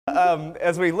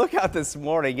As we look out this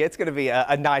morning, it's going to be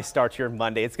a nice start to your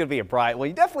Monday. It's going to be a bright one.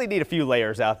 You definitely need a few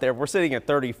layers out there. We're sitting at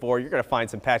 34. You're going to find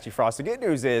some patchy frost. The good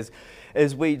news is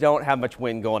we don't have much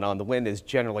wind going on. The wind is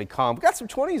generally calm. We've got some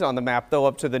 20s on the map, though,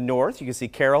 up to the north. You can see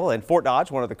Carroll and Fort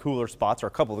Dodge, one of the cooler spots, or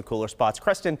a couple of the cooler spots.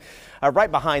 Creston, right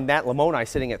behind that. Lamoni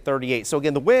sitting at 38. So,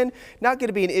 again, the wind not going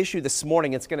to be an issue this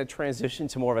morning. It's going to transition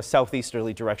to more of a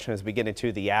southeasterly direction as we get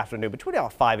into the afternoon, between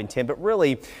about 5 and 10. But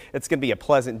really, it's going to be a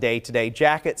pleasant day today.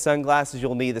 Jacket, sunglasses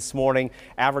you'll need this morning.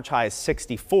 Average high is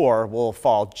 64. Will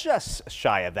fall just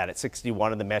shy of that at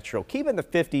 61 in the metro. Keeping the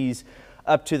 50s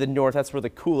up to the north. That's where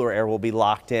the cooler air will be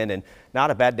locked in, and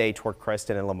not a bad day toward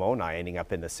Creston and Lamoni, ending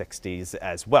up in the 60s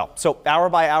as well. So hour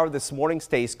by hour this morning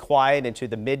stays quiet into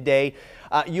the midday.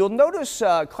 You'll notice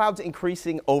clouds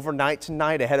increasing overnight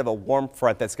tonight ahead of a warm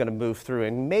front that's going to move through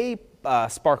and may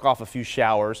spark off a few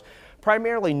showers.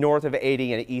 Primarily north of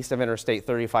 80 and east of Interstate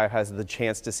 35 has the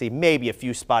chance to see maybe a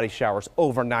few spotty showers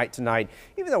overnight tonight,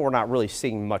 even though we're not really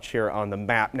seeing much here on the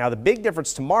map. Now, the big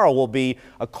difference tomorrow will be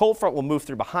a cold front will move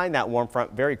through behind that warm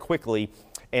front very quickly.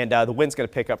 And the wind's going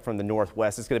to pick up from the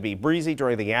northwest. It's going to be breezy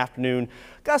during the afternoon,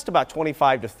 gust about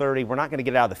 25 to 30. We're not going to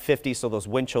get out of the 50s, so those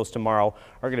wind chills tomorrow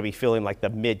are going to be feeling like the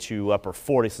mid to upper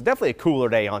 40s. So definitely a cooler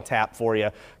day on tap for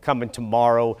you coming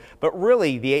tomorrow. But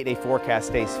really, the 8-day forecast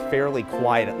stays fairly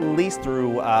quiet, at least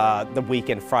through the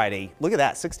weekend Friday. Look at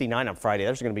that, 69 on Friday.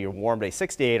 There's going to be a warm day,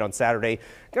 68 on Saturday.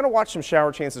 Going to watch some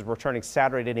shower chances returning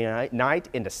Saturday night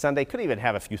into Sunday. Could even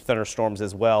have a few thunderstorms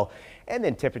as well. And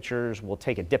then temperatures will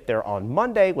take a dip there on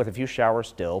Monday with a few showers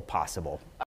still possible.